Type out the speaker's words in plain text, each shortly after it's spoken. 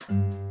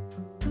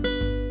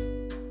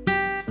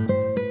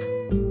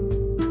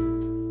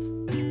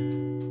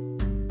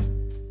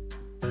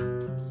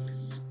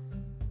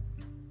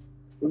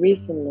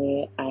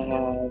Recently, I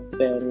have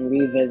been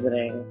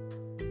revisiting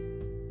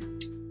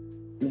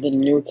the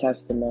New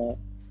Testament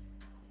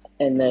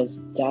and this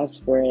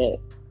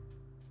desperate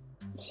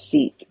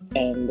seek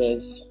and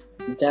this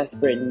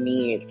desperate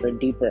need for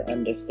deeper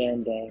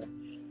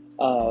understanding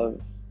of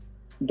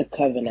the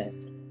covenant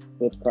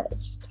with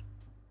Christ.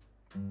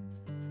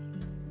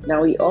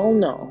 Now, we all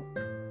know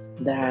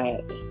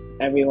that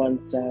everyone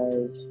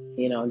says,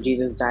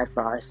 Jesus died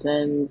for our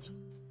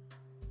sins.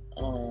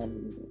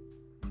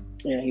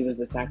 He was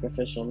a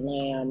sacrificial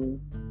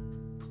lamb,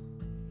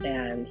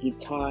 and he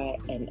taught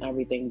and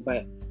everything.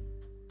 But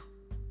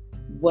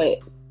what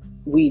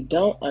we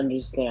don't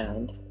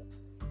understand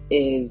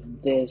is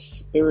this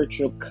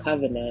spiritual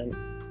covenant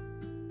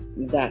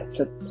that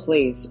took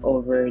place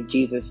over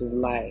Jesus's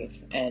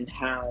life and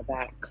how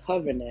that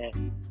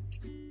covenant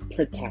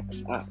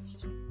protects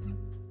us.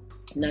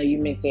 Now, you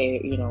may say,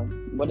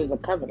 what is a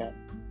covenant,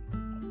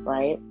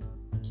 right?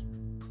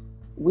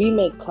 We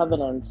make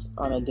covenants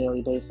on a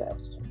daily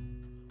basis.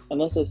 And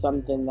this is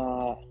something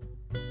that,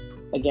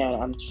 again,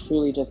 I'm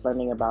truly just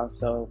learning about,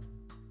 so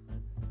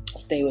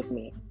stay with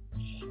me.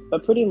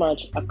 But pretty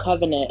much, a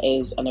covenant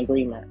is an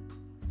agreement.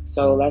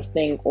 So let's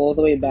think all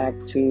the way back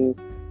to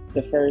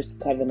the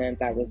first covenant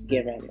that was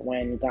given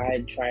when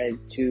God tried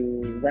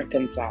to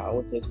reconcile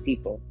with his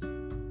people.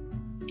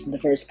 The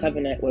first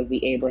covenant was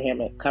the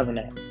Abrahamic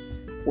covenant,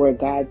 where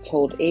God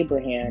told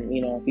Abraham,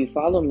 if you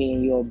follow me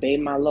and you obey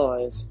my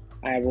laws,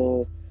 I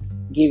will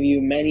give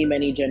you many,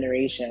 many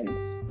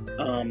generations.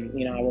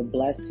 I will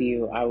bless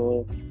you. I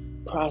will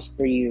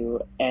prosper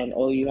you. And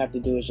all you have to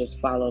do is just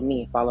follow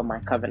me, follow my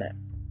covenant.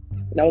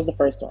 That was the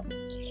first one.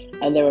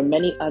 And there were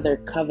many other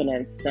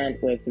covenants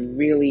sent with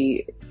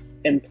really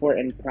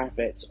important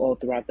prophets all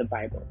throughout the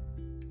Bible.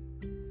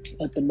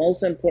 But the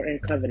most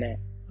important covenant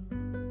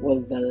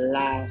was the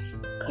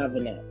last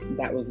covenant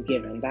that was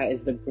given. That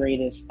is the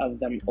greatest of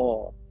them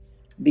all.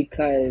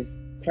 Because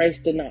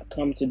Christ did not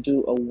come to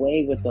do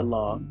away with the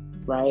law,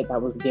 right,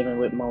 that was given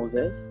with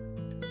Moses,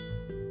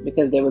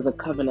 because there was a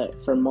covenant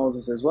for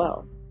Moses as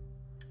well.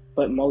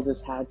 But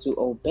Moses had to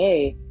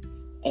obey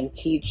and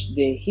teach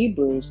the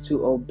Hebrews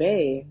to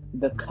obey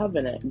the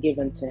covenant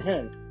given to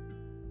him.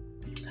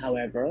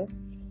 However,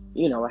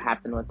 what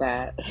happened with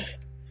that.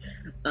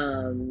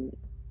 And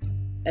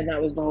that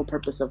was the whole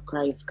purpose of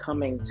Christ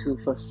coming, to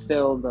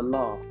fulfill the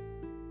law,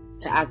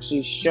 to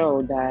actually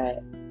show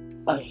that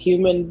a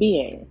human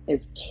being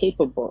is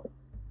capable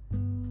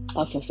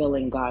of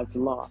fulfilling God's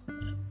law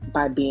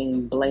by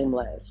being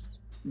blameless,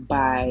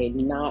 by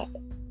not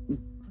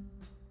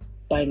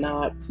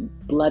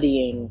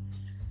bloodying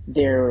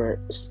their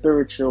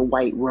spiritual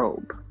white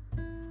robe,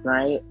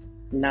 right?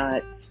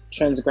 Not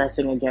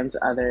transgressing against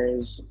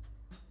others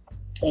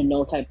in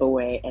no type of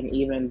way, and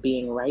even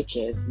being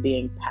righteous,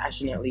 being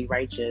passionately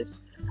righteous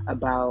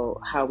about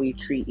how we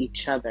treat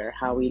each other,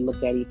 how we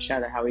look at each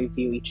other, how we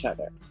view each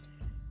other.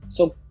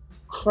 So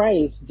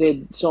Christ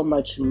did so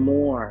much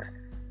more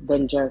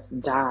than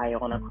just die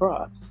on a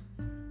cross.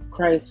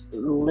 Christ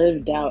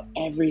lived out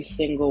every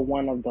single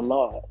one of the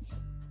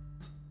laws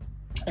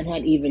and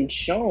had even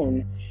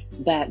shown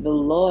that the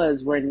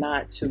laws were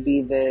not to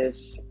be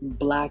this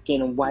black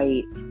and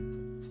white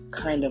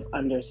kind of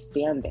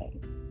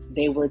understanding.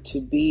 They were to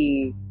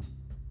be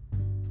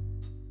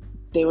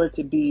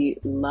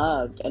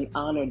loved and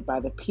honored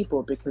by the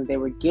people, because they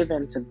were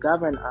given to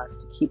govern us,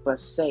 to keep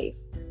us safe.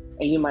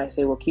 And you might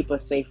say, well, keep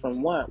us safe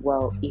from what?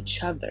 Well,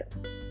 each other.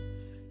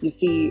 You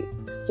see,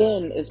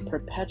 sin is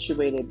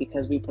perpetuated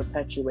because we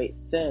perpetuate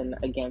sin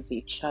against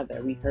each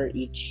other. We hurt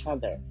each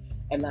other.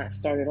 And that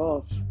started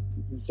off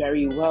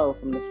very well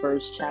from the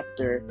first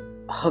chapter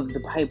of the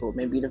Bible,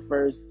 maybe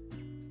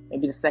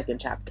the second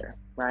chapter,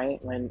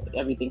 right? When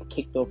everything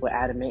kicked off with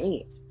Adam and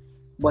Eve.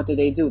 What did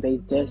they do? They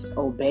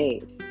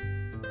disobeyed.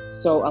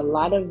 So a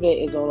lot of it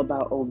is all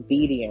about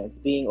obedience,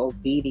 being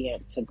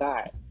obedient to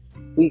God.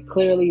 We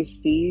clearly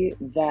see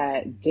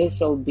that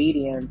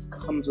disobedience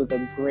comes with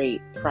a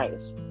great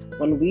price.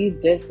 When we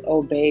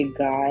disobey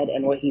God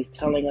and what he's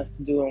telling us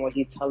to do and what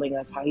he's telling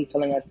us, how he's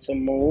telling us to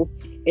move,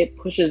 it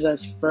pushes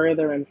us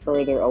further and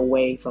further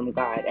away from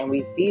God. And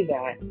we see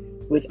that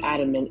with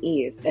Adam and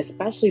Eve,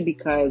 especially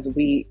because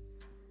we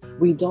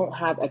don't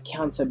have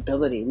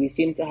accountability. We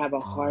seem to have a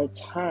hard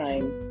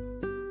time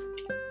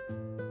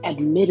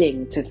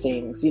admitting to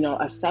things,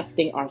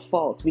 accepting our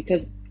faults,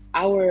 because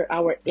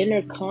our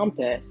inner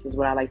compass is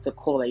what I like to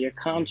call it, your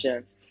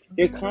conscience.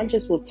 Your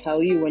conscience will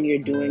tell you when you're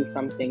doing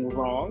something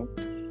wrong,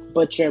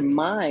 but your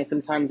mind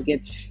sometimes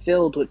gets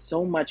filled with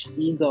so much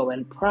ego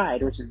and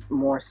pride, which is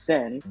more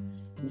sin,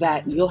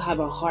 that you'll have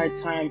a hard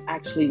time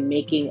actually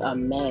making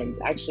amends,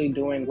 actually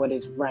doing what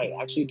is right,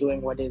 actually doing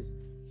what is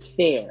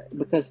fair.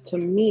 Because to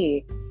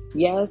me,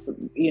 yes,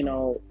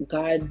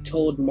 God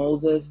told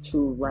Moses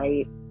to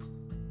write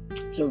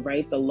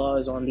the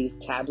laws on these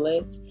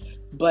tablets.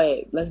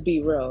 But let's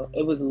be real,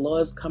 it was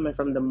laws coming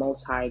from the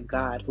Most High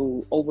God,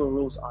 who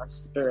overrules our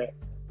spirit.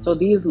 So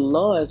these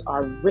laws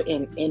are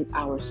written in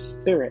our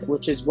spirit,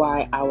 which is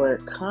why our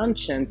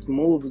conscience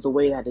moves the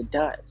way that it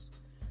does.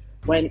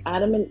 When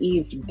Adam and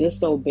Eve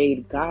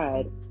disobeyed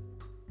God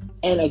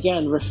and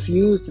again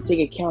refused to take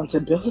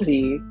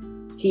accountability,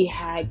 he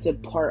had to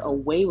part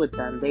away with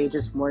them. They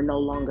just were no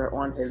longer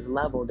on his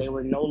level. They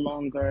were no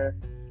longer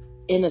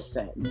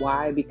innocent.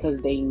 Why? Because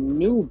they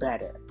knew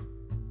better.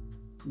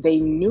 They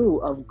knew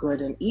of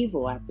good and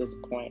evil at this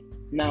point.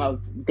 Now,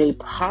 they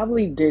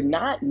probably did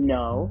not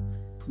know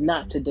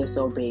not to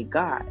disobey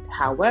God.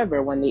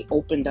 However, when they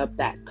opened up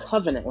that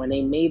covenant, when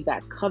they made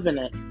that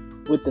covenant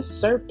with the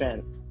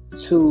serpent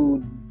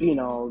to,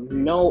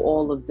 know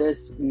all of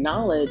this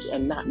knowledge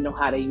and not know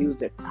how to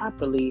use it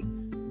properly,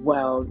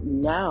 well,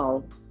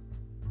 now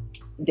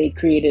they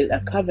created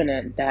a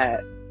covenant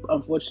that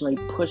unfortunately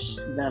pushed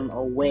them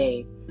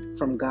away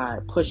from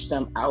God, pushed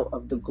them out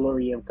of the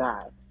glory of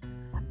God.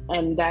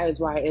 And that is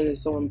why it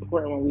is so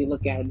important when we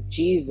look at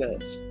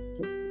Jesus.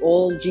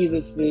 All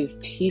Jesus's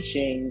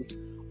teachings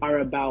are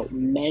about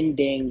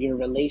mending your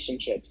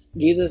relationships.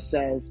 Jesus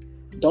says,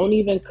 don't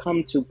even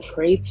come to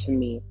pray to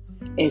me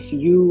if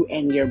you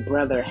and your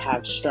brother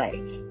have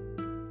strife.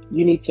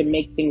 You need to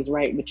make things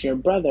right with your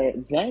brother,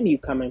 then you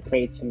come and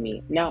pray to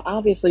me. Now,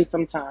 obviously,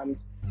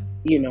 sometimes,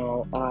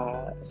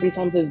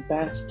 sometimes it's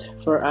best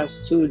for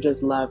us to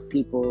just love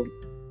people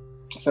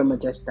from a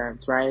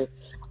distance, right?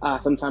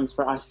 Sometimes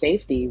for our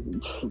safety,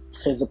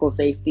 physical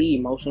safety,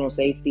 emotional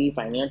safety,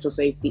 financial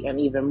safety, and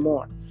even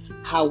more.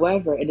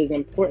 However, it is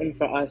important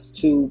for us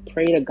to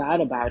pray to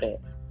God about it.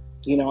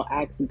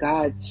 Ask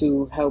God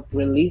to help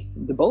release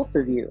the both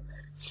of you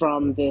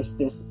from this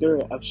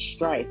spirit of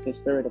strife, this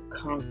spirit of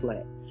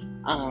conflict.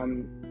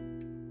 And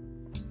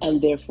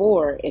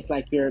therefore, it's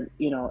like you're,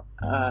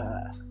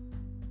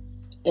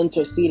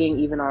 interceding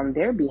even on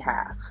their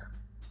behalf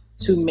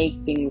to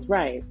make things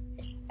right.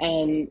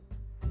 And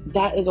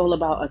that is all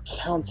about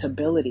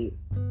accountability.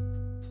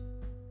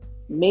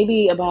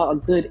 Maybe about a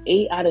good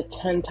 8 out of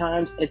 10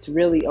 times, it's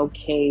really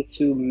okay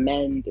to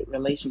mend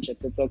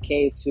relationships. It's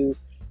okay to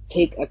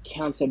take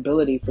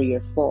accountability for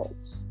your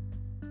faults.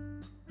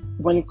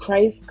 When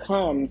Christ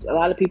comes, a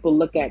lot of people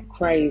look at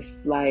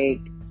Christ like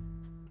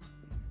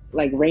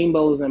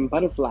rainbows and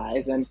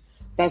butterflies, and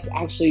that's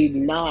actually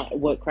not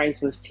what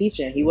Christ was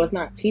teaching. He was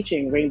not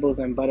teaching rainbows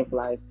and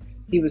butterflies.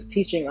 He was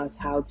teaching us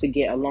how to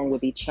get along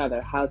with each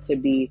other, how to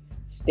be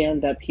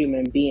stand-up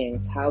human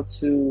beings, how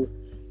to,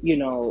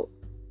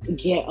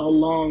 get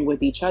along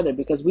with each other,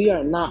 because we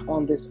are not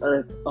on this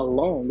earth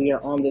alone. We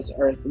are on this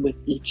earth with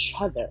each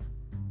other.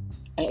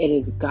 And it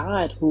is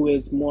God who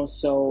is more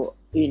so,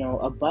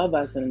 above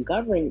us and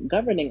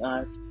governing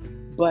us,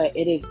 but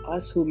it is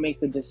us who make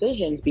the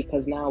decisions,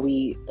 because now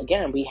we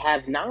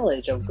have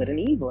knowledge of good and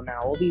evil. Now,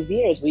 all these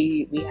years,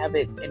 we have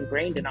it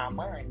ingrained in our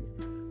minds.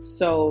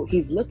 So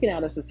he's looking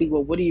at us to see,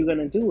 well, what are you going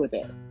to do with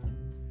it?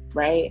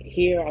 Right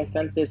here, I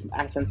sent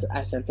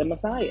a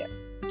Messiah.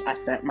 I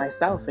sent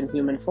myself in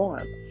human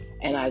form.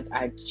 And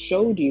I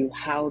showed you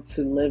how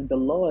to live the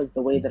laws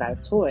the way that I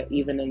taught,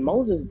 even in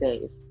Moses'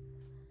 days.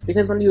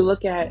 Because when you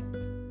look at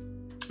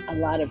a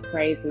lot of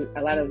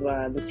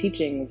the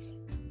teachings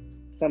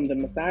from the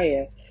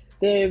Messiah,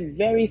 they're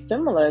very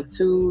similar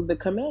to the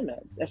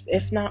commandments,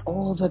 if not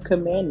all the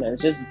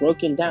commandments, just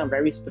broken down,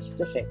 very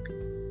specific.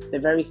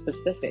 They're very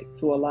specific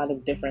to a lot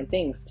of different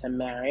things, to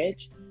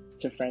marriage,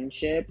 to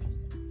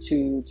friendships,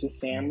 to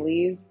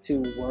families,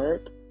 to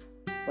work,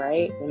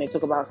 right? When they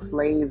talk about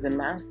slaves and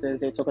masters,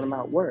 they're talking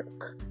about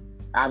work.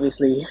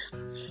 Obviously,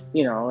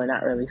 we're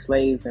not really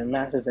slaves and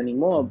masters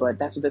anymore, but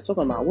that's what they're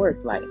talking about,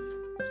 work life.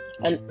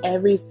 And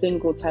every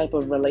single type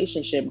of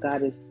relationship,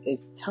 God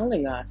is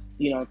telling us,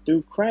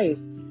 through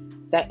Christ,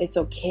 that it's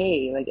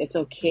okay. Like, it's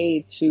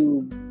okay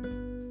to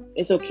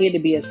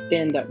be a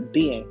stand-up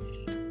being.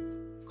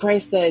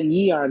 Christ said,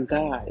 ye are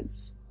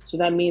gods. So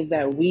that means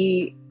that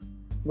we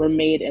were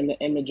made in the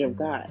image of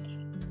God.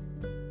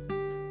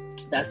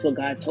 That's what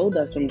God told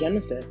us from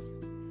Genesis,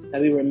 that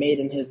we were made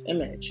in his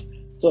image.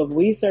 So if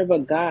we serve a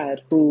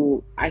God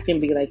who I can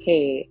be like,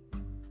 hey,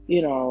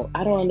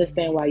 I don't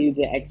understand why you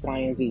did X, Y,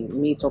 and Z.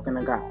 Me talking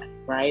to God,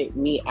 right?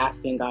 Me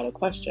asking God a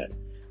question.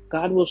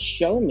 God will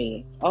show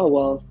me, oh,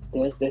 well,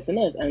 this, and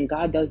this. And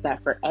God does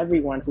that for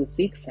everyone who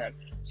seeks him.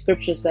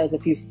 Scripture says,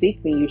 if you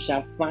seek me, you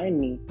shall find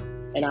me.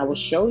 And I will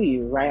show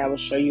you, right? I will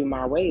show you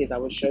my ways. I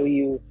will show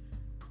you,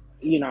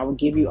 I will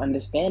give you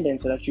understanding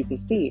so that you can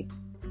see.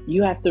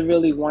 You have to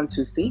really want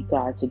to seek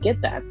God to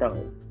get that,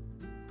 though.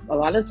 A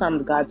lot of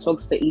times God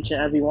talks to each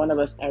and every one of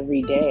us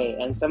every day.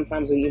 And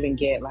sometimes we even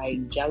get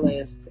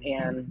jealous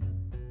and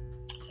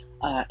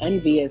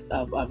envious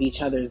of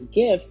each other's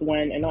gifts,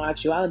 when in all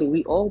actuality,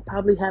 we all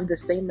probably have the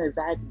same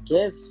exact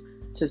gifts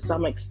to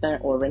some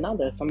extent or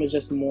another. Some is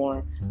just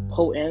more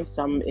potent.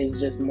 Some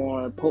is just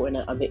more potent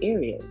in other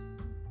areas.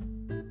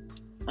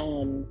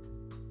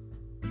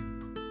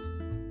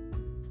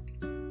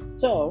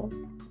 So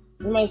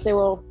you might say,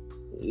 well,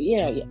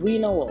 yeah, we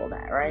know all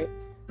that, right?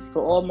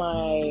 For all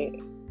my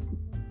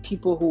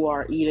people who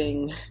are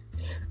eating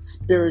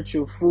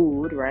spiritual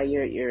food, right?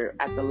 You're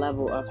at the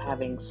level of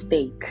having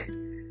steak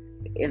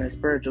in a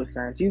spiritual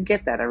sense. You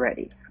get that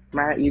already,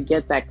 right? You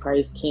get that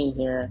Christ came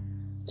here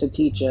to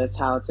teach us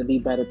how to be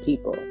better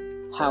people.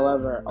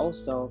 However,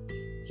 also,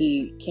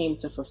 he came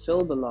to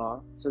fulfill the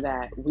law so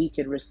that we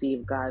could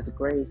receive God's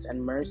grace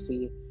and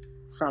mercy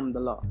from the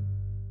law.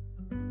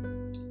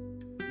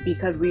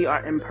 Because we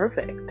are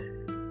imperfect.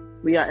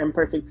 We are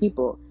imperfect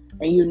people.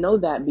 And you know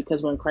that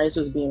because when Christ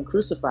was being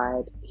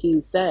crucified,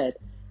 he said,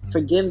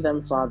 "Forgive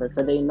them, Father,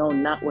 for they know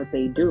not what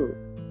they do."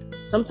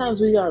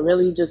 Sometimes we are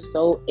really just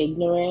so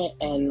ignorant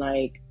and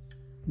like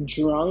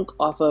drunk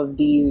off of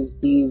these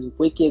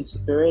wicked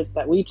spirits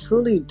that we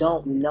truly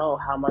don't know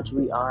how much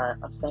we are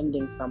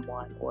offending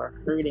someone or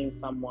hurting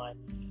someone.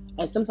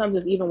 And sometimes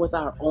it's even with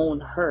our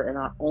own hurt and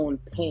our own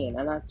pain.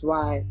 And that's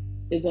why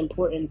it's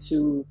important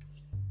to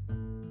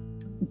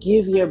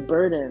give your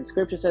burdens.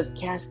 Scripture says,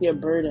 cast your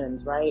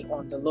burdens, right,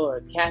 on the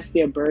Lord. Cast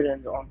your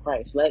burdens on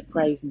Christ. Let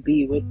Christ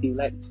be with you.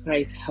 Let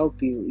Christ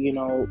help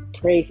you.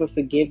 Pray for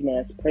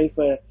forgiveness. Pray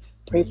for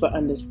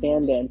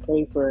understanding.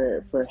 Pray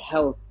for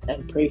health,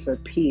 and pray for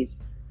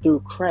peace through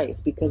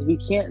Christ, because we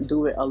can't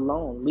do it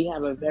alone. We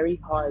have a very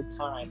hard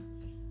time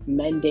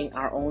mending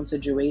our own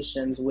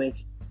situations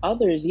with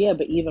others,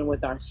 but even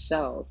with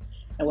ourselves.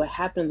 And what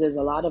happens is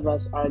a lot of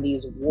us are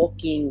these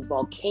walking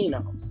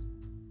volcanoes.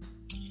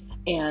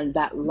 And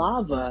that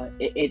lava,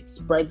 it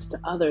spreads to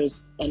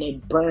others and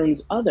it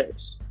burns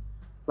others,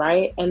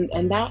 right?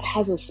 And that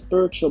has a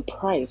spiritual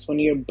price when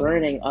you're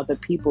burning other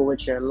people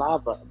with your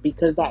lava,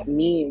 because that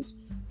means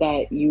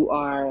that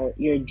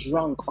you're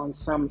drunk on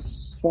some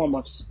form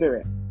of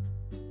spirit.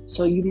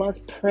 So you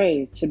must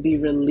pray to be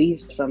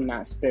released from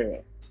that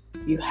spirit.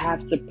 You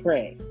have to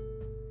pray.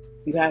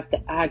 You have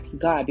to ask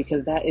God,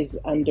 because that is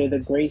under the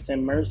grace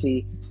and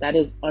mercy. That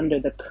is under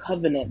the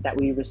covenant that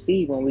we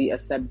receive when we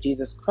accept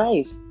Jesus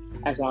Christ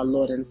as our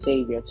Lord and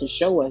Savior, to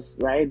show us,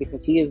 right?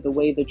 Because he is the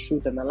way, the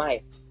truth, and the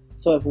life.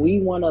 So if we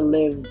want to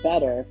live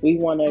better, if we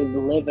want to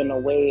live in a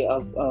way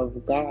of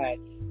God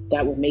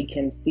that will make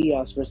him see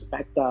us,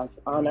 respect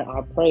us, honor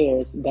our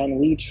prayers, then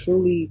we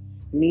truly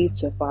need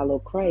to follow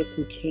Christ,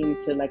 who came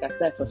to, like I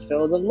said,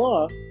 fulfill the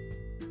law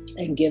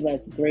and give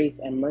us grace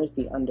and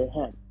mercy under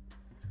him.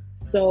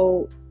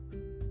 So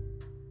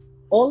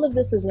all of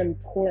this is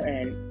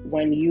important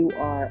when you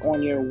are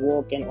on your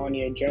walk and on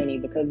your journey,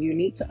 because you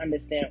need to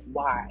understand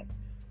why.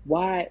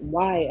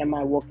 Why am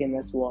I walking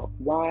this walk?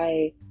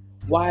 Why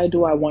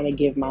do I want to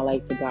give my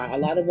life to God? A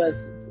lot of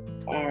us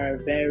are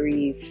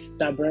very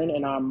stubborn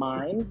in our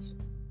minds.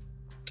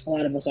 A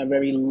lot of us are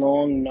very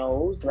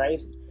long-nosed, right?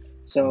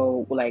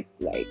 So like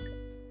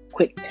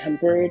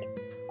quick-tempered.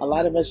 A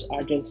lot of us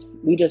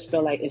we just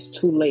feel like it's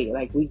too late.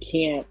 Like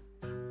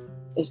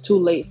it's too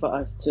late for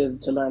us to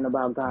learn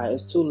about God.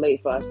 It's too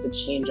late for us to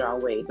change our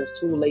ways. It's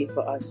too late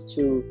for us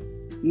to,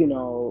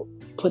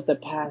 put the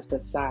past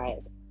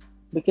aside.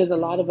 Because a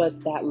lot of us,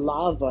 that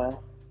lava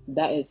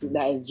that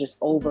is just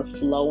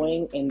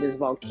overflowing in this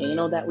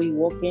volcano that we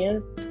walk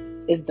in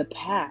is the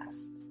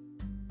past.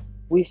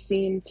 We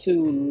seem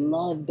to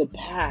love the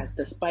past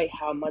despite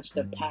how much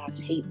the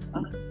past hates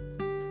us.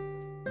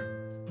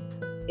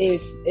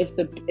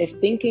 If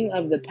thinking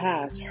of the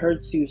past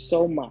hurts you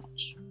so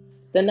much,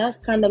 then that's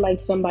kind of like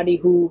somebody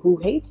who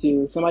hates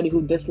you, somebody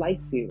who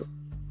dislikes you,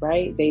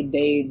 right?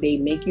 They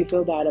make you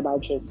feel bad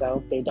about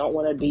yourself. They don't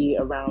want to be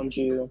around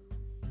you.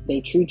 They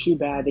treat you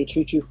bad. They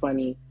treat you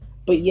funny.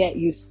 But yet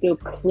you still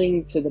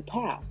cling to the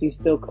past. You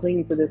still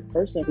cling to this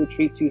person who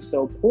treats you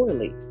so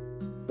poorly,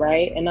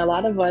 right? And a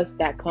lot of us,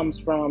 that comes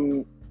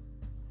from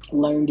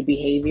learned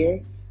behavior.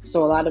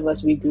 So a lot of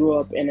us, we grew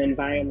up in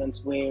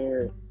environments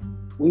where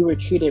we were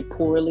treated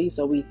poorly.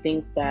 So we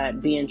think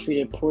that being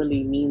treated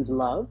poorly means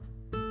love.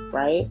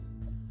 Right?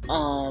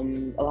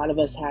 A lot of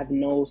us have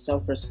no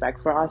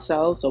self-respect for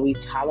ourselves, so we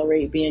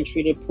tolerate being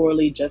treated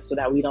poorly just so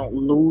that we don't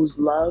lose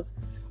love.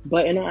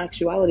 But in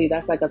actuality,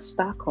 that's like a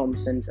Stockholm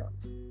syndrome,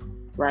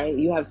 right?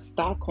 You have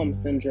Stockholm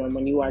syndrome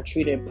when you are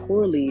treated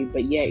poorly,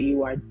 but yet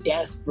you are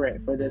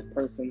desperate for this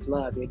person's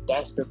love. You're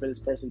desperate for this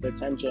person's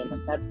attention,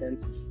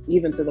 acceptance,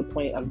 even to the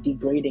point of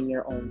degrading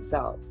your own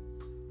self.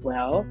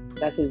 Well,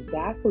 that's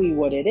exactly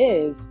what it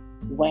is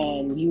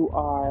when you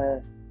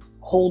are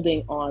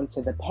holding on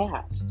to the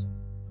past.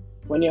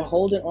 When you're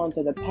holding on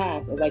to the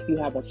past, it's like you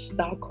have a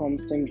Stockholm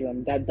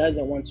syndrome that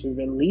doesn't want to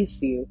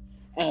release you.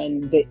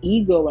 And the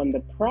ego and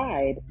the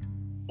pride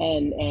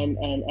and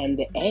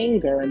the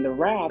anger and the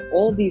wrath,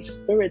 all these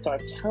spirits are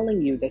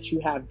telling you that you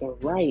have the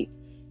right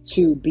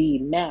to be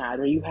mad,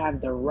 or you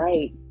have the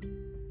right,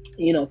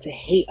 to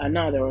hate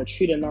another or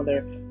treat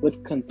another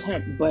with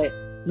contempt. But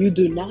you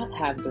do not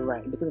have the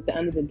right, because at the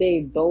end of the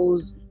day,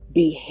 those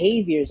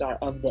behaviors are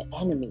of the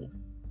enemy.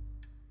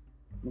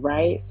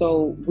 Right?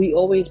 So we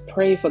always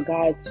pray for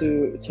God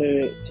to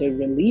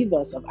relieve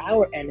us of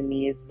our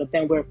enemies, but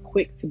then we're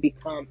quick to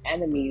become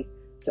enemies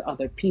to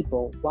other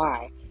people.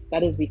 Why?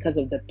 That is because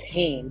of the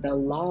pain. The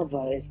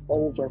lava is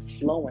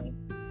overflowing.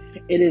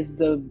 It is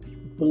the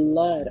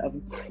blood of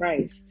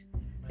Christ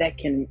that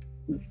can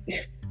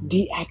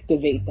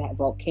deactivate that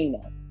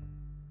volcano.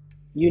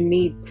 You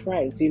need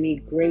Christ. You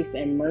need grace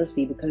and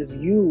mercy, because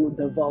you,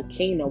 the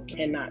volcano,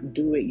 cannot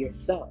do it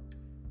yourself.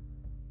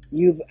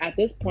 At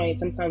this point,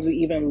 sometimes we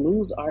even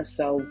lose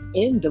ourselves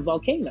in the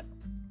volcano.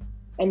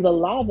 and the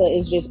lava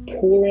is just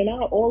pouring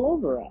out all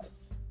over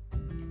us.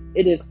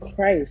 It is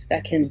Christ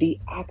that can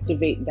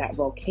deactivate that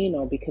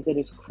volcano, because it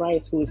is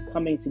Christ who is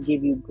coming to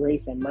give you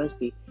grace and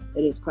mercy.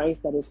 It is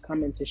Christ that is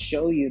coming to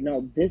show you,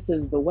 no, this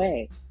is the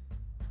way.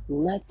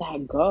 Let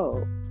that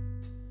go.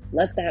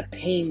 Let that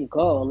pain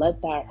go.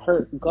 Let that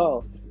hurt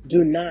go.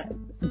 Do not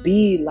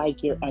be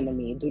like your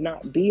enemy. Do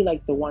not be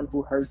like the one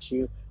who hurt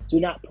you. Do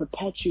not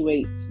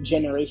perpetuate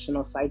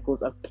generational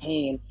cycles of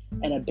pain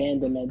and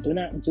abandonment. Do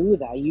not do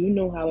that. You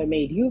know how it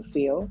made you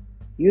feel.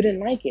 You didn't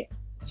like it.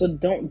 So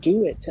don't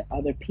do it to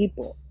other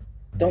people.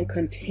 Don't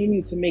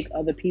continue to make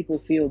other people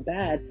feel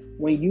bad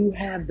when you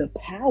have the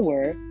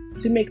power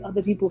to make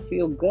other people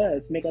feel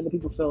good, to make other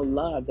people feel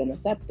loved and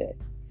accepted.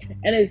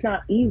 And it's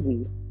not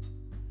easy.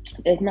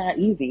 It's not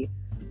easy.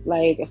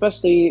 Like,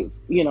 especially,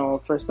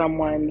 for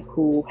someone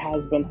who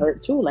has been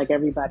hurt too, like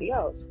everybody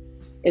else.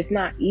 It's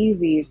not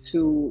easy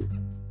to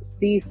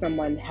see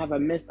someone have a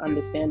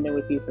misunderstanding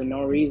with you for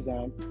no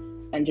reason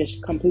and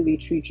just completely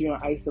treat you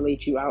and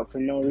isolate you out for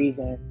no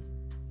reason.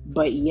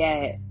 But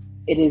yet,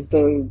 it is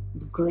the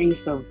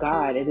grace of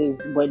God. It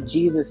is what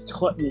Jesus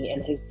taught me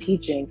in his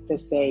teachings to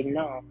say,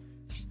 no,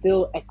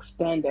 still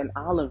extend an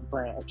olive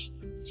branch.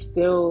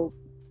 Still,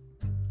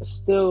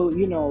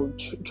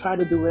 try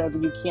to do whatever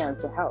you can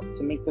to help,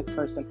 to make this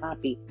person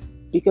happy.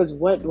 Because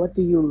what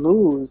do you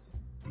lose?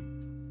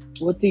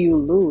 What do you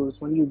lose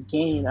when you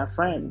gain a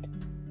friend?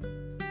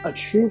 A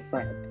true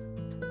friend?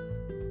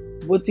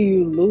 What do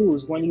you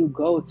lose when you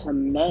go to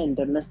mend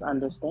a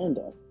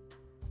misunderstanding?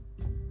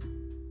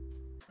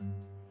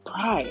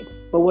 Pride.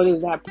 But what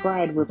is that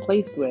pride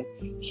replaced with?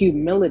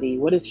 Humility.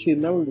 What is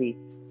humility?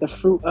 The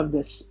fruit of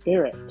the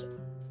Spirit.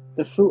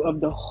 The fruit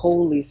of the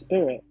Holy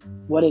Spirit.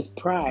 What is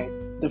pride?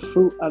 The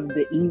fruit of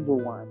the evil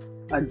one.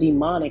 A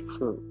demonic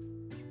fruit.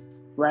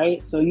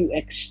 Right? So you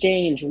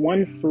exchange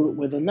one fruit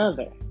with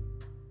another.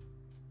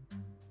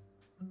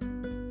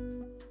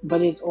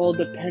 But it's all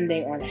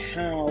depending on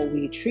how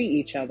we treat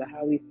each other,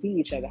 how we see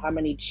each other, how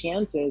many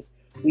chances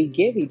we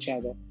give each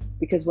other.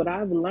 Because what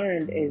I've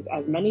learned is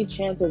as many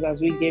chances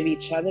as we give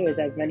each other is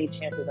as many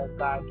chances as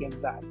God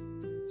gives us.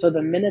 So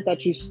the minute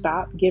that you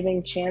stop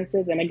giving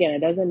chances, and again, it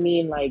doesn't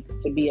mean like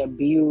to be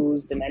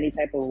abused in any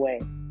type of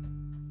way.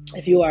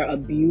 If you are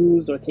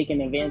abused or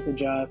taken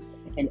advantage of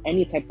in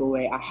any type of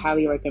way, I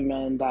highly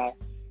recommend that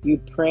you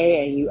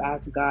pray and you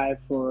ask God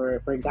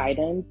for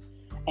guidance.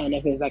 And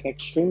if it's like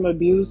extreme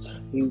abuse,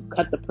 you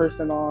cut the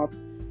person off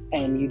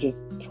and you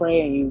just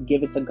pray and you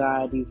give it to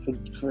God. You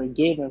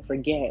forgive and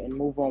forget and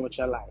move on with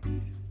your life.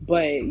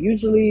 But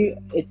usually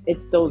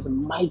it's those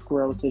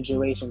micro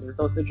situations. It's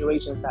those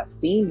situations that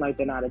seem like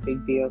they're not a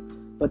big deal,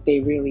 but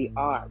they really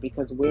are.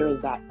 Because where is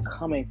that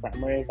coming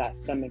from? Where is that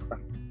stemming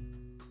from?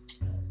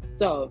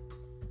 So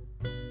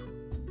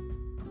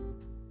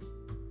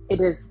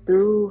it is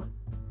through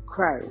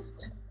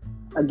Christ,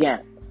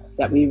 again,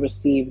 that we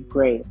receive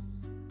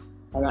grace.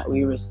 And that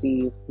we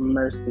receive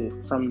mercy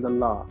from the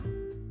law,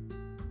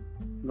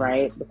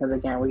 right? Because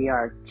again, we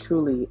are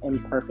truly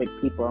imperfect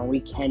people and we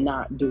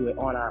cannot do it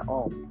on our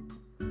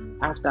own.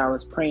 After I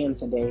was praying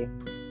today,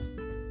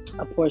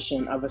 a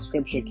portion of a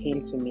scripture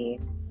came to me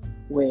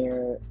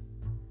where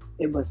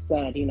it was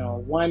said,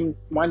 one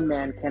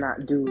man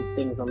cannot do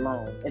things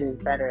alone. It is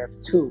better if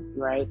two,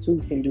 right? Two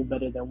can do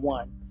better than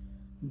one.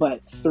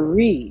 But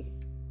three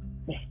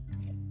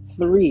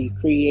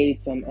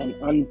creates an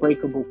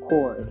unbreakable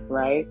cord,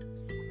 right?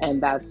 And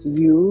that's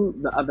you,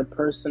 the other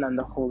person, and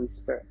the Holy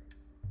Spirit.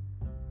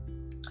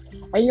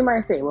 And you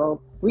might say,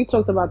 well, we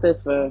talked about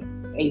this for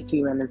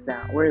 18 minutes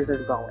now. Where is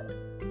this going?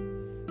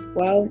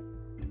 Well,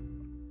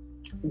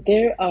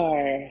 there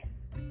are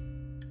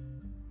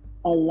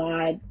a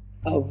lot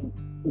of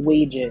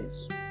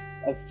wages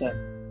of sin.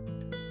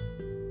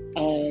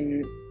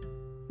 And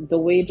the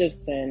wage of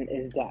sin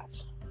is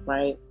death,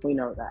 right? We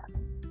know that.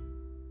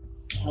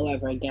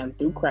 However, again,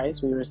 through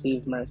Christ, we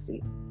receive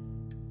mercy.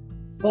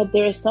 But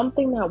there is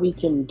something that we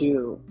can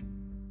do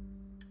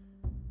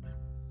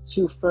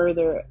to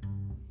further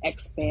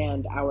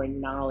expand our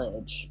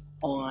knowledge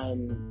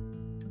on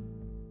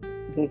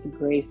this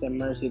grace and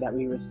mercy that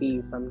we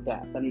receive from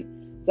death.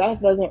 And death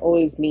doesn't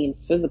always mean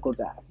physical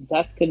death.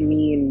 Death could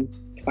mean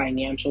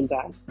financial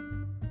death,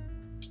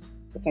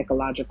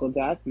 psychological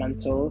death,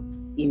 mental,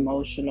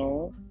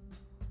 emotional,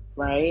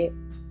 right?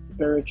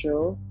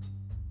 Spiritual.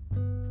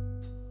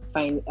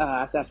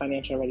 I said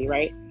financial already,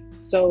 right?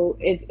 So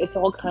it's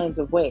all kinds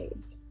of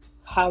ways.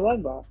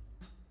 However,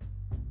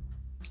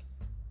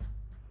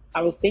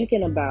 I was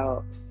thinking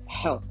about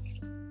health.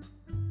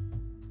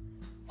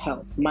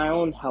 My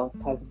own health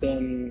has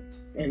been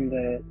in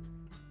the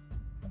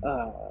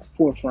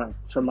forefront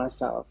for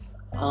myself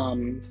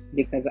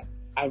because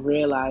I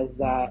realized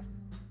that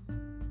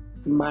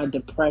my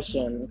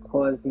depression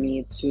caused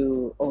me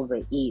to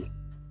overeat.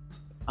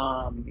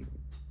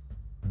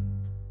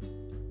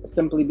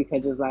 Simply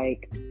because it's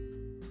like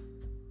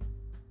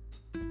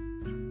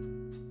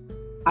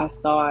I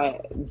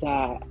thought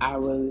that I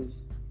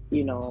was,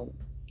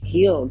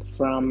 healed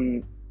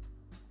from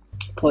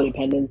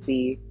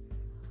codependency,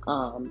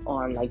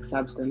 on like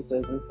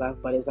substances and stuff,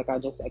 but it's like I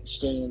just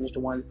exchanged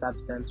one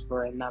substance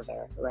for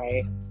another,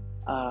 right?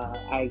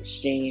 I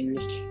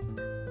exchanged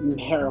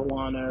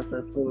marijuana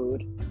for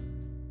food,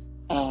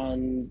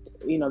 and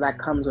that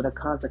comes with a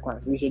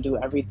consequence. We should do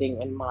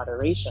everything in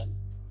moderation.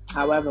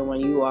 However,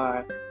 when you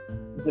are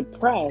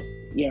depressed,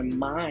 your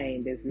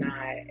mind is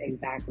not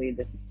exactly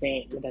the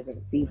same. It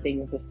doesn't see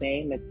things the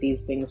same. It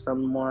sees things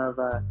from more of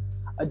a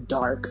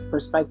dark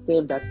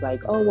perspective. That's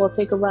like, oh, well,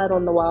 take a ride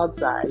on the wild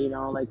side,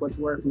 like what's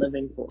worth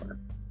living for.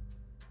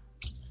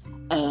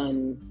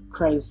 And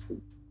Christ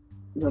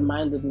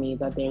reminded me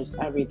that there's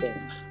everything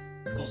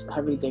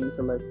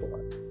to live for.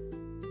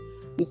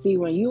 You see,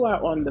 when you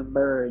are on the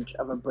verge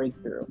of a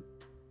breakthrough,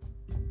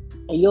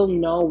 and you'll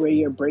know where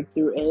your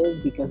breakthrough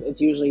is because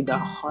it's usually the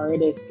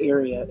hardest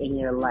area in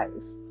your life.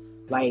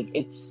 Like,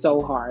 it's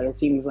so hard. It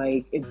seems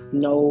like it's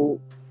no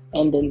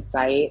end in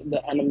sight.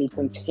 The enemy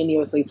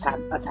continuously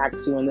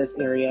attacks you in this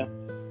area.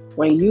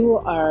 When you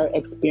are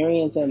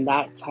experiencing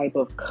that type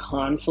of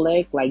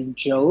conflict, like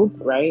Job,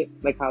 right?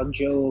 Like how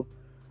Job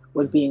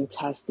was being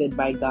tested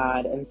by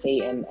God and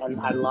Satan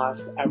and had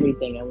lost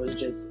everything and was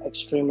just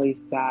extremely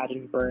sad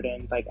and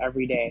burdened like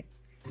every day.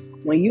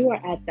 When you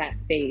are at that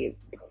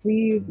phase,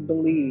 please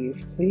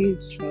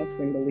trust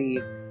and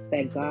believe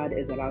that God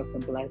is about to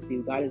bless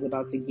you. God is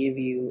about to give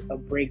you a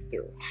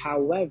breakthrough.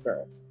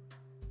 However,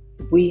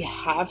 we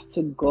have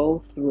to go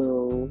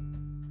through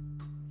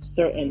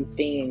certain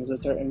things with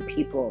certain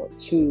people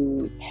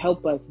to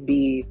help us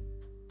be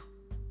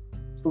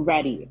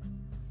ready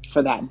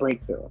for that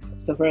breakthrough.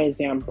 So for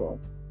example,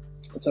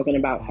 we're talking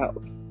about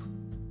health.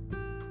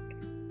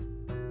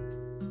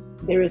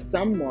 There is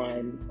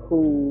someone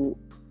who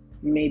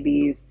may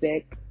be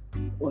sick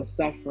or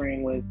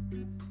suffering with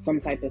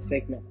some type of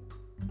sickness.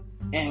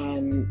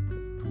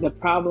 And the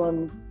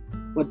problem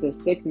with the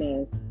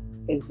sickness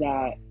is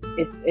that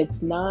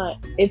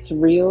it's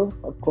real,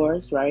 of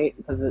course, right?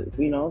 Because of,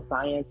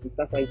 science and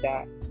stuff like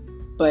that.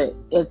 But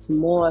it's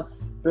more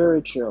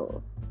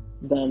spiritual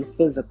than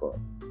physical.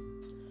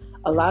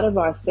 A lot of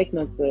our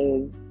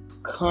sicknesses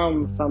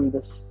come from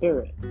the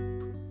spirit.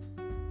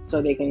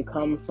 So they can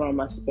come from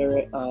a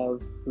spirit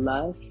of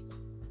lust,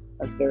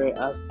 a spirit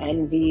of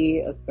envy,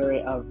 a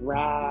spirit of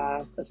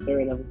wrath, a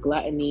spirit of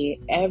gluttony.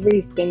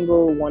 Every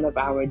single one of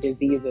our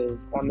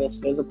diseases on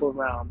this physical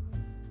realm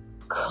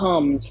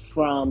comes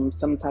from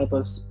some type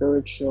of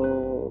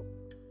spiritual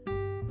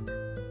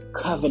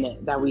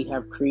covenant that we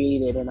have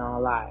created in our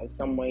lives,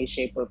 some way,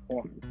 shape, or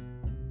form.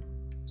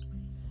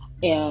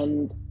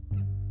 And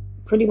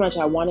pretty much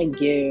I want to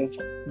give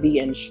the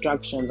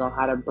instructions on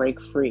how to break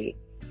free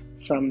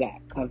from that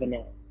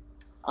covenant.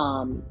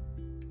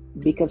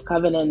 Because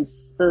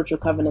spiritual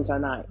covenants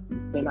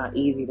they're not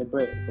easy to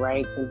break,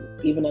 right? Because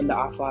even in the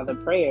Our Father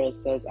prayer, it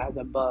says, as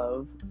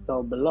above,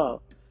 so below.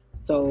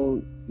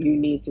 So you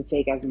need to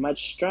take as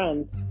much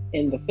strength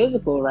in the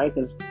physical, right?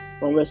 Because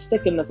when we're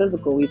sick in the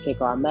physical, we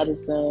take our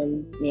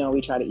medicine,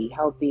 we try to eat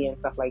healthy and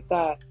stuff like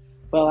that.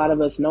 But a lot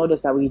of us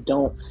notice that we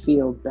don't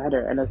feel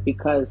better. And it's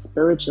because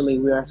spiritually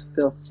we are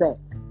still sick.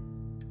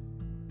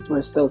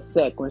 We're still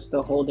sick. We're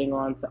still holding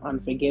on to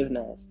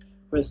unforgiveness.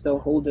 We're still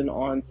holding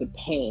on to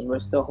pain. We're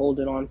still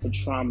holding on to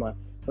trauma.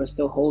 We're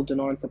still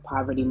holding on to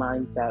poverty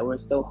mindset. We're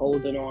still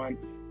holding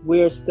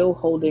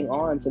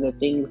on to the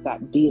things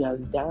that beat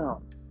us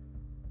down.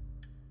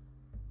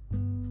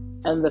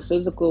 And the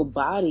physical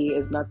body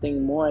is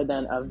nothing more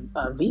than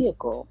a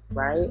vehicle,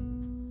 right?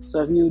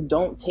 So if you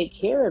don't take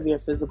care of your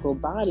physical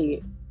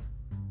body,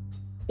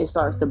 it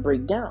starts to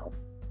break down.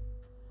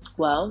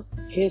 Well,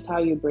 here's how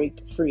you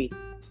break free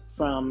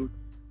from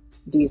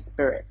these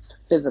spirits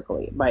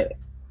physically. But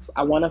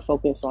I want to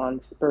focus on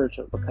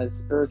spiritual because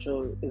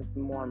spiritual is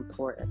more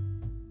important.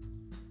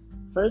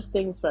 First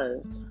things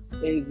first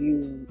is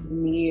you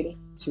need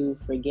to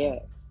forgive.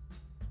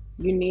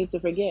 You need to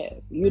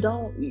forgive.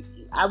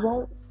 I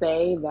won't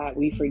say that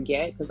we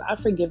forget because I've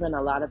forgiven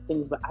a lot of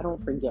things, but I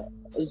don't forget.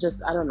 It's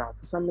just, I don't know.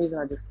 For some reason,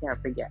 I just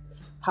can't forget.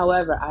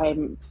 However,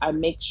 I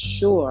make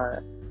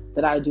sure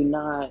that I do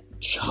not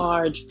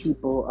charge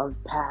people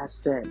of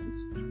past sins,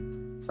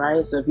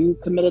 right? So if you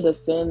committed a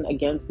sin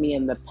against me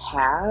in the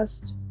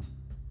past,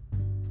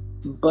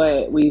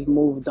 but we've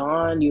moved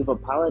on, you've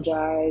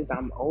apologized,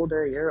 I'm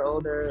older, you're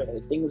older,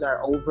 things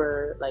are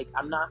over, like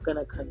I'm not going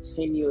to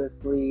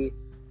continuously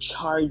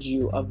charge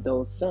you of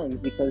those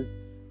sins, because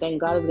then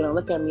God is going to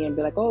look at me and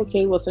be like, oh,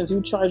 okay, well, since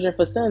you charge her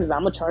for sins,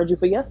 I'm going to charge you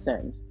for your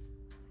sins,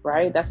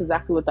 right? That's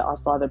exactly what the Our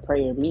Father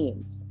prayer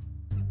means.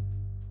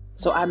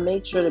 So I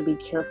make sure to be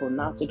careful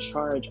not to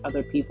charge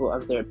other people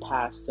of their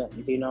past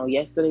sins.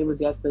 Yesterday was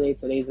yesterday,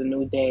 today's a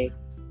new day,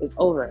 it's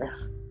over.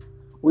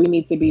 We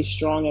need to be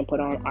strong and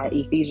put on our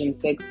Ephesians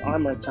 6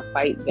 armor to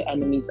fight the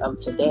enemies of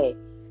today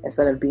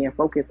instead of being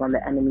focused on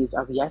the enemies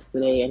of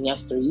yesterday and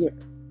yesteryear.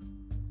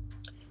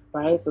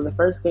 Right? So the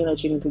first thing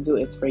that you need to do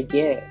is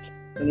forgive.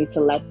 You need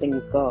to let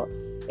things go.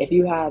 If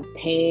you have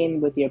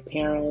pain with your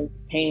parents,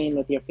 pain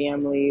with your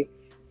family,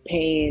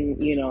 pain,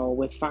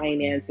 with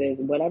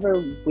finances,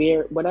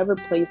 whatever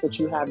place that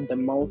you have the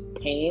most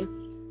pain,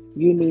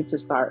 you need to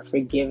start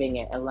forgiving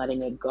it and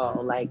letting it go.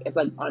 Like, it's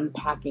like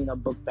unpacking a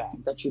book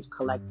bag that you've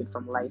collected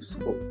from life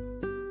school.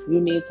 You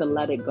need to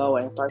let it go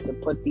and start to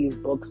put these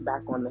books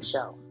back on the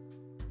shelf.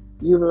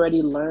 You've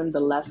already learned the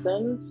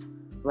lessons,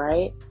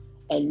 right?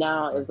 And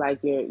now it's like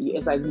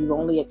you've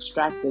only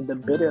extracted the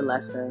bitter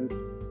lessons,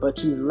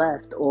 but you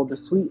left all the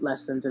sweet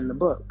lessons in the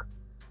book.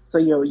 So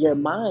your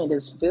mind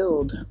is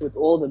filled with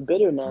all the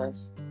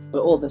bitterness,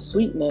 but all the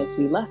sweetness,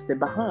 you left it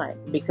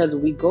behind, because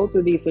we go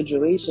through these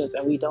situations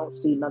and we don't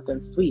see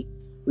nothing sweet.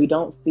 We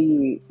don't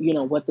see,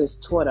 what this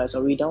taught us,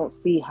 or we don't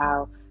see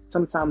how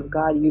sometimes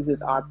God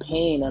uses our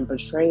pain and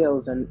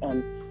betrayals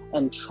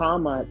and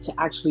trauma to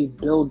actually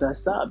build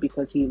us up,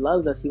 because he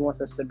loves us. He wants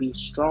us to be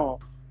strong.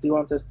 He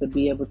wants us to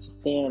be able to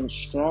stand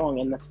strong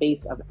in the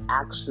face of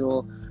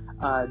actual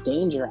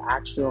danger,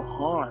 actual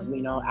harm,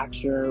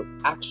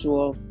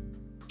 actual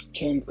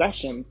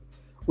transgressions.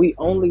 We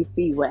only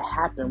see what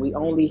happened. We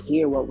only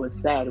hear what was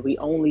said. We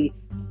only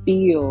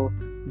feel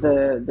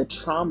the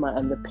trauma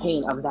and the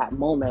pain of that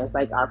moment. It's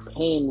like our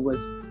pain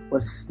was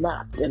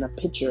snapped in a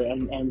picture,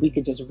 and we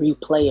could just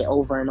replay it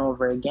over and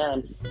over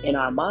again in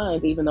our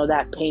minds, even though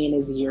that pain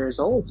is years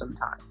old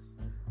sometimes,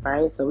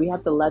 right? So we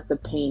have to let the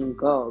pain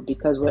go,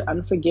 because what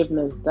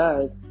unforgiveness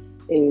does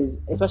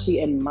is, especially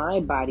in my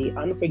body,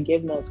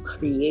 unforgiveness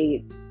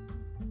creates,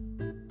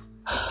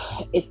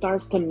 it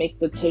starts to make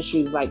the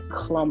tissues like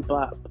clump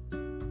up.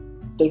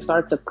 They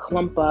start to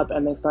clump up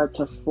and they start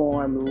to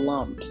form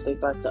lumps. They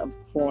start to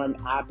form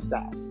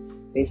abscess.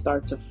 They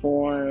start to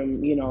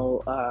form,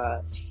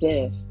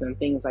 cysts and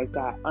things like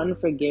that.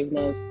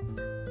 Unforgiveness,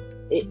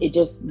 it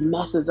just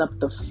messes up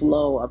the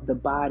flow of the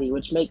body,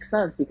 which makes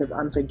sense because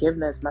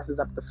unforgiveness messes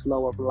up the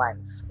flow of life,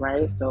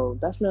 right? So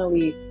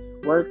definitely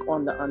work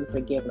on the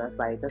unforgiveness,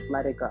 like just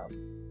let it go.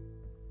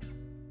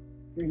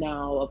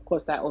 Now, of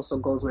course, that also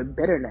goes with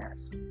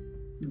bitterness.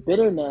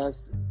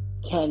 Bitterness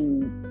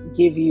can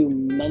give you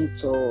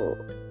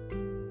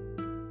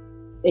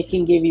it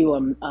can give you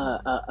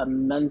a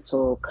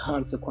mental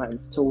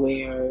consequence to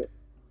where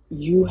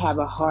you have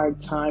a hard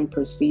time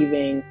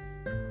perceiving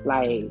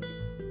like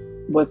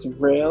what's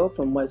real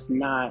from what's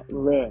not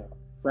real,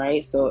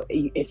 right? So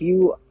if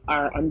you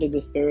are under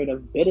the spirit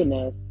of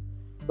bitterness,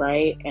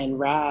 right, and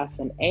wrath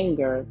and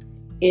anger,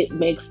 it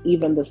makes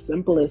even the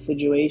simplest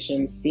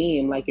situations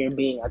seem like you're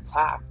being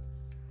attacked,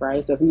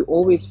 right? So if you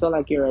always feel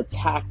like you're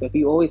attacked, if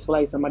you always feel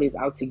like somebody's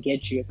out to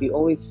get you, if you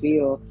always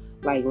feel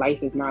like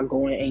life is not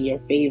going in your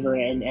favor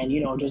and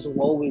just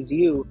woe is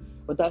you,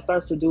 what that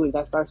starts to do is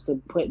that starts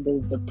to put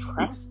this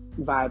depressed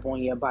vibe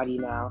on your body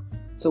now,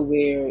 to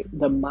where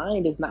the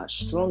mind is not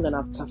strong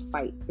enough to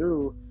fight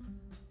through,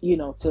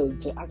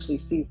 to actually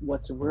see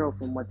what's real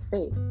from what's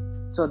fake.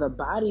 So the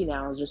body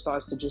now just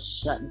starts to just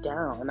shut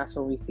down. And that's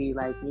when we see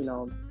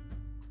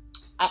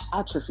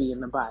atrophy in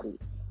the body,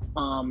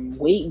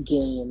 weight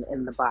gain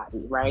in the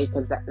body, right?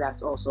 Because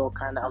that's also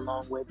kind of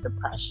along with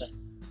depression,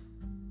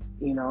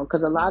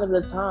 because a lot of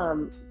the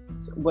time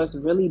what's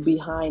really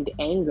behind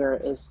anger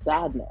is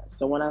sadness.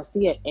 So when I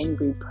see an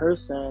angry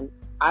person,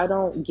 I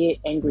don't get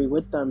angry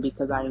with them,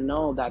 because I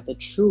know that the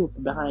truth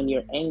behind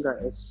your anger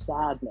is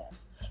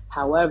sadness.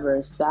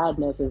 However,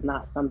 sadness is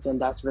not something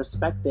that's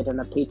respected in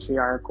a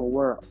patriarchal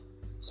world.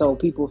 So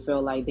people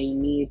feel like they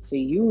need to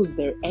use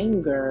their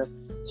anger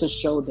to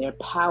show their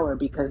power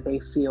because they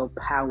feel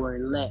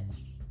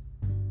powerless,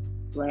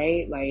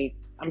 right? Like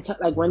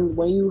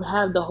when you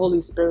have the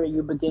Holy Spirit,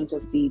 you begin to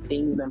see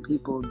things and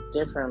people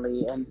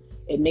differently, and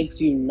it makes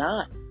you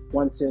not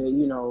want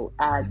to,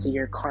 add to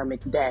your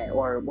karmic debt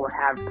or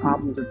have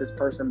problems with this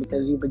person,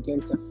 because you begin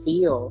to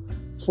feel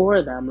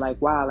for them,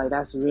 like, wow, like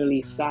that's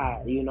really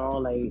sad,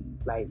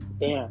 like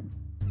damn.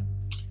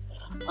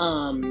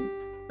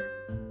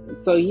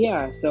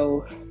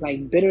 So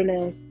like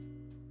bitterness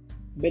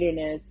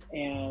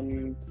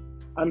and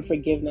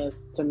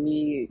unforgiveness, to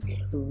me,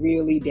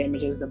 really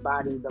damages the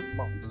body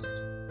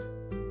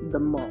the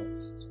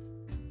most.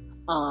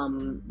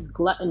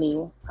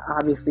 Gluttony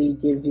obviously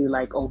gives you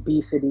like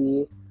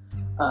obesity,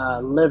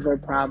 liver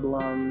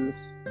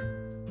problems,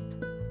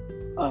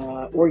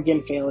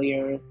 organ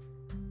failure,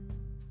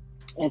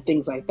 and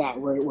things like that.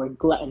 We're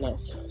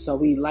gluttonous, so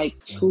we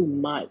like too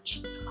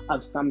much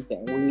of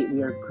something.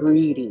 We are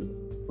greedy,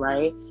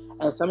 right?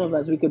 And some of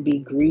us, we could be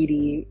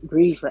greedy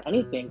for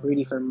anything,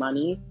 greedy for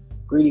money,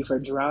 greedy for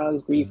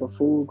drugs, greedy for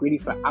food, greedy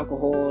for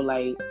alcohol.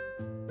 Like,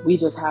 we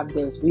just have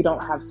this, we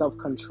don't have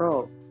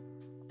self-control.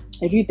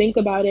 If you think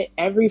about it,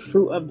 every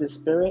fruit of the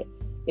spirit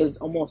is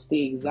almost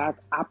the exact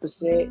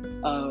opposite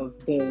of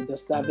the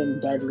 7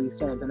 deadly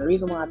sins. And the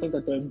reason why I think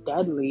that they're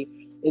deadly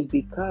is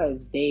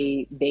because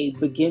they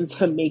begin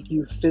to make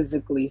you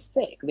physically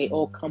sick. They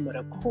all come with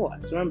a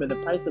cost. Remember, the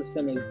price of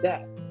sin is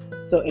death.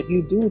 So if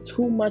you do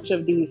too much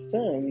of these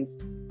sins,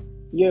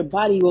 your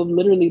body will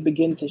literally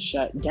begin to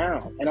shut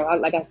down. And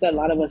like I said, a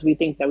lot of us, we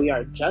think that we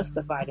are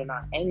justified in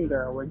our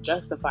anger, or we're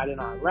justified in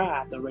our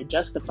wrath, or we're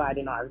justified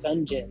in our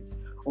vengeance,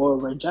 or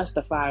we're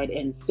justified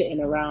in sitting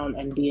around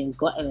and being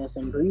gluttonous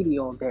and greedy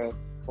all day,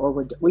 or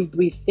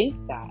we think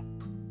that.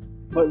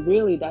 But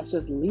really, that's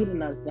just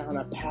leading us down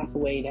a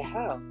pathway to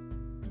hell,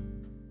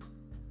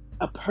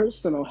 a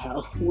personal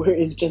hell where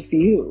it's just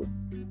you,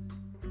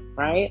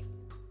 right?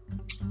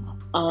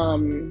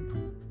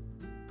 Um,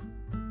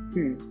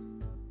 hmm.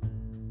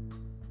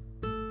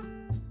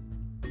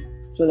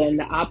 So then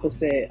the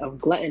opposite of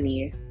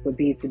gluttony would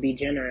be to be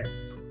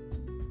generous,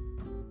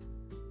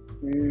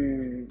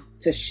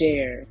 to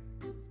share,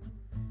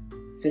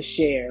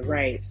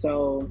 right?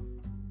 So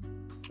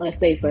let's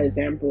say, for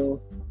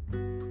example,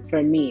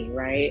 for me,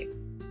 right?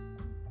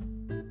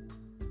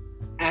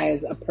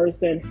 As a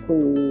person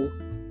who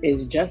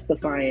is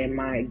justifying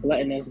my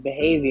gluttonous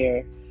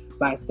behavior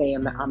by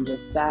saying that I'm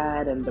just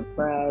sad and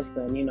depressed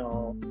and,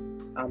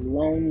 I'm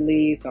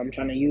lonely, so I'm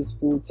trying to use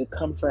food to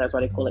comfort. That's why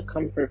they call it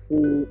comfort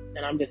food.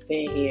 And I'm just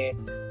sitting here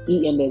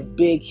eating this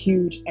big,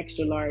 huge,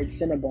 extra large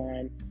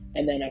Cinnabon,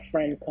 and then a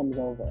friend comes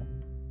over,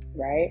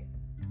 right?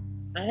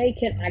 I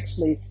can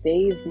actually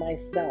save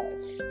myself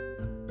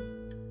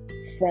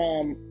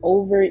from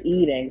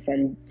overeating,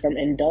 from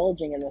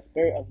indulging in the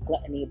spirit of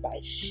gluttony by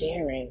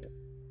sharing.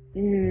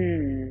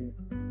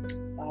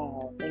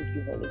 Oh, thank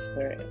you, Holy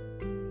Spirit.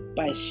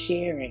 By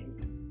sharing.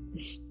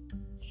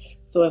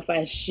 So if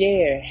I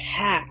share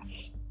half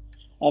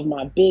of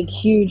my big,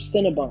 huge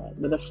Cinnabon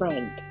with a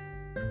friend,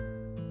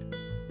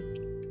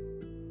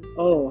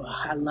 oh,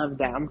 I love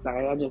that. I'm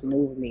sorry, that just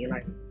moved me.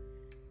 Like,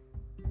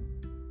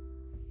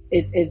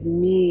 it's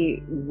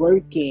me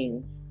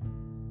working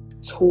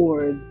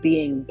towards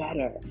being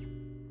better,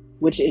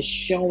 which is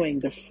showing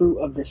the fruit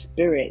of the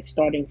Spirit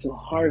starting to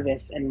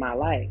harvest in my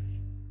life,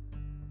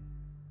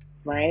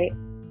 right?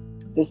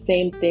 The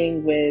same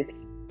thing with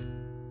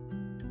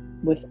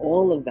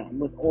all of them,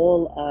 with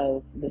all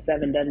of the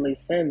 7 deadly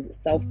sins,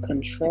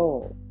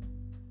 self-control.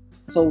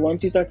 So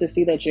once you start to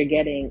see that you're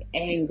getting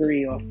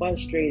angry or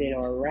frustrated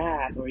or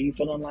wrath, or you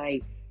feeling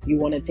like you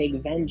want to take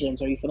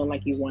vengeance, or you feeling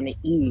like you want to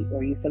eat,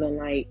 or you feeling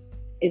like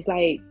it's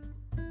like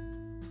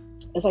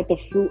the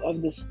fruit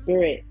of the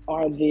Spirit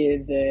are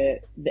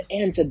the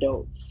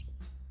antidotes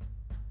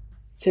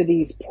to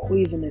these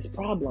poisonous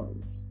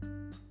problems.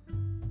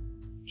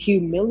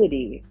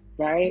 Humility,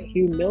 right?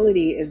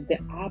 Humility is the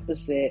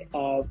opposite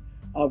of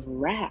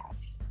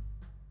wrath.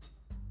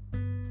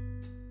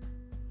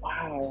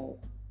 Wow.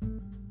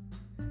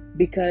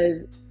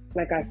 Because,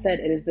 like I said,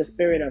 it is the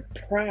spirit of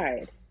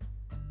pride.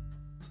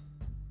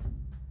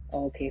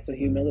 Okay, so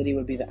humility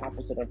would be the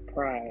opposite of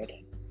pride.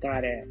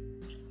 Got it.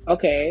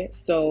 Okay,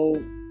 so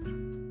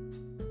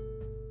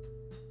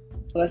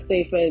let's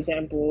say, for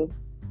example,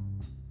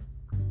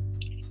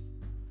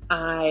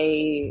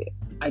 I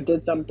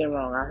did something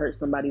wrong. I hurt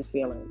somebody's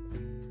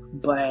feelings,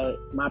 but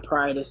my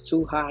pride is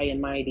too high and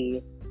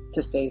mighty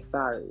to say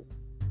sorry,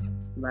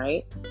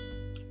 right?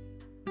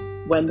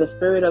 When the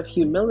spirit of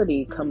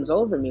humility comes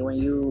over me, when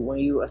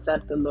you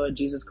accept the Lord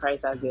Jesus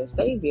Christ as your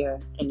Savior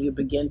and you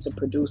begin to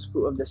produce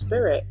fruit of the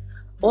Spirit,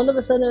 all of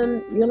a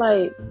sudden you're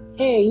like,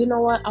 hey, you know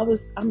what?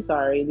 I'm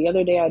sorry. The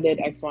other day I did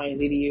X, Y, and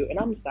Z to you, and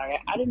I'm sorry.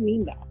 I didn't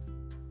mean that.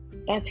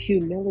 That's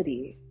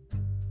humility.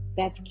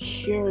 That's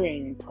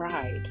curing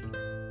pride.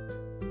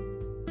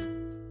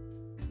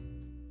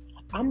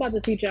 I'm about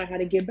to teach y'all how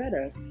to get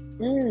better.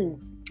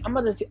 I'm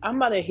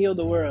about to heal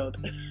the world.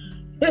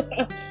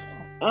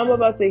 I'm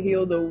about to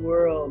heal the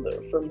world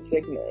from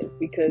sickness,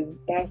 because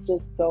that's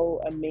just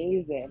so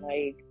amazing.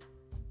 Like,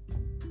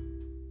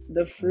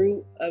 the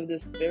fruit of the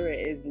Spirit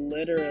is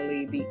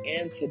literally the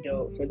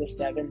antidote for the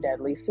 7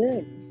 deadly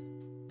sins.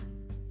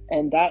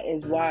 And that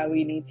is why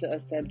we need to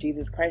accept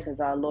Jesus Christ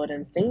as our Lord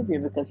and Savior,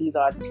 because He's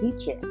our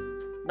teacher.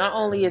 Not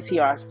only is He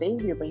our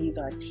Savior, but He's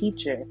our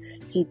teacher.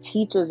 He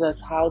teaches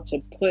us how to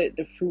put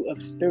the fruit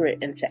of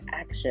Spirit into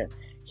action.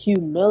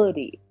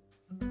 Humility.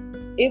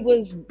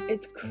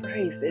 It's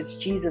Christ. It's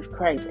Jesus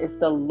Christ. It's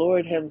the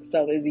Lord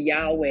Himself. It's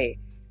Yahweh.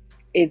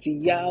 It's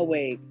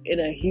Yahweh in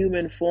a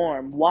human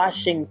form,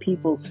 washing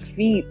people's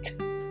feet.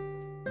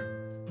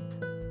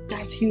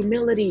 That's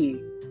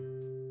humility.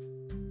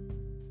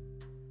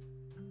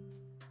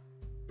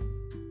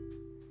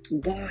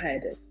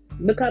 God,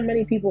 look how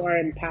many people are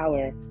in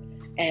power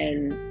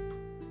and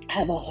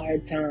have a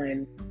hard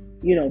time,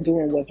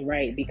 doing what's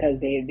right because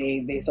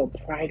they're so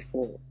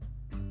prideful.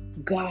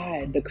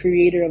 God, the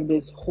creator of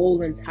this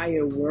whole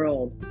entire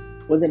world,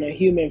 was in a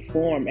human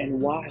form and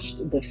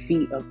washed the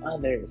feet of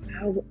others.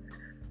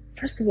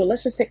 First of all,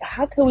 let's just say,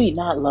 how can we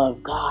not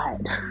love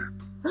God?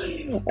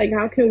 Like,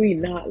 how can we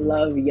not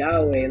love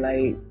Yahweh?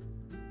 Like,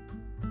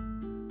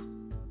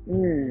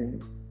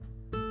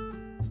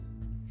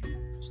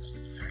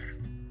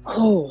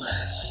 oh,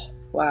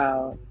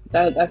 wow.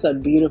 That's a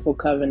beautiful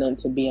covenant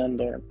to be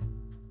under.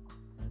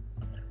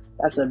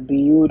 That's a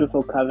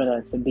beautiful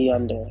covenant to be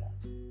under.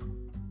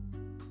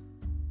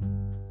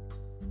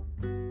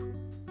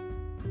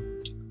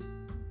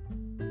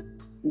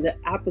 The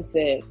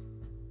opposite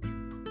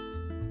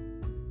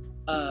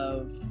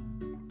of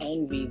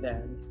envy,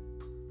 then,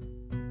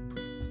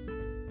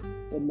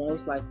 will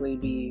most likely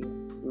be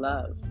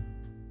love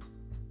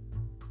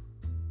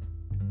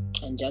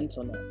and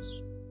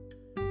gentleness,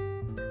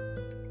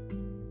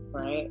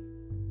 right?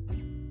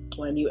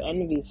 When you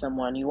envy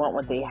someone, you want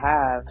what they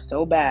have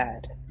so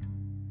bad.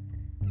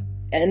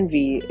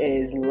 Envy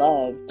is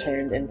love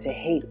turned into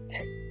hate.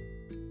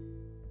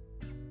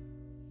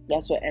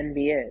 That's what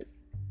envy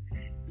is.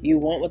 You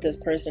want what this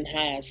person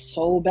has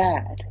so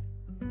bad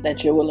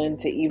that you're willing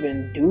to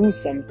even do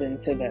something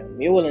to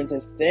them. You're willing to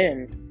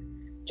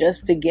sin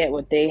just to get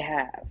what they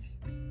have.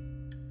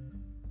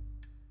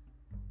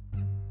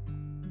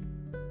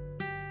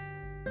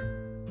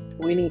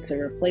 We need to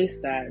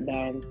replace that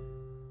then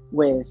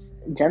with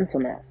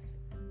gentleness.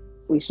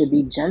 We should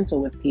be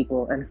gentle with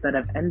people instead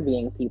of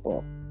envying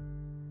people.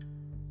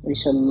 We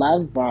should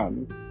love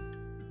them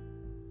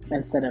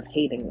instead of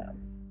hating them.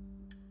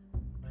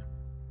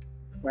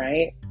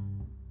 Right?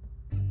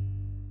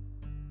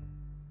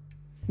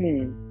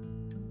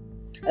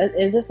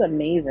 It's just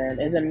amazing.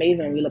 It's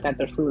amazing when we look at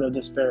the fruit of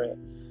the Spirit.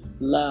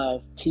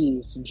 Love,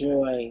 peace,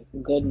 joy,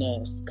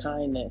 goodness,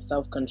 kindness,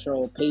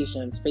 self-control,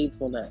 patience,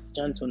 faithfulness,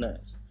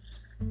 gentleness.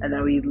 And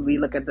then we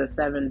look at the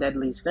 7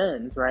 deadly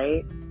sins,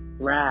 right?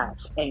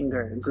 Wrath,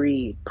 anger,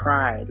 greed,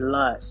 pride,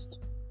 lust,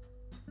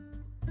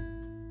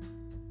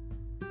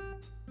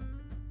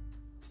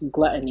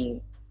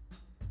 gluttony.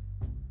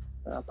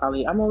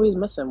 I'm always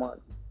missing one.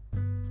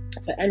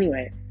 But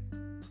anyways,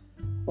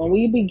 when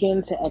we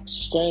begin to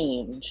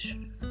exchange,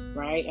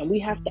 right? And we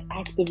have to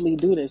actively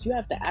do this. You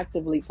have to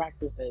actively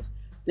practice this.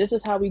 This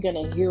is how we're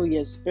going to heal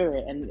your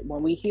spirit. And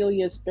when we heal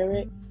your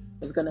spirit,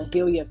 it's going to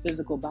heal your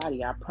physical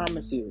body. I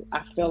promise you.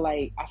 I feel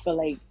like I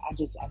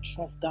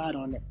trust God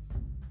on this.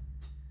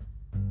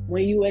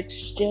 When you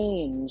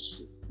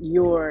exchange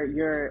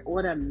your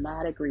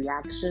automatic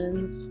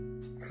reactions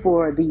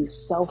for these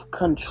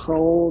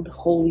self-controlled,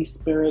 Holy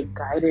Spirit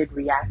guided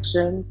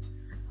reactions,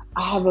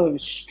 I have a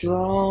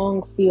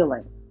strong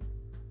feeling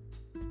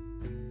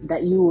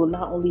that you will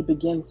not only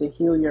begin to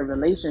heal your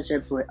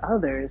relationships with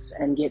others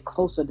and get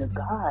closer to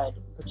God,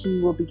 but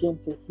you will begin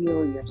to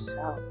heal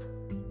yourself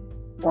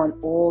on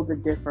all the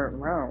different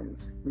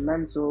realms: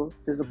 mental,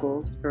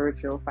 physical,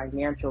 spiritual,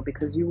 financial,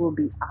 because you will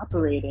be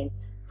operating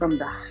from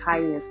the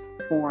highest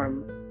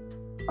form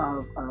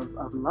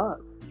of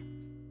love.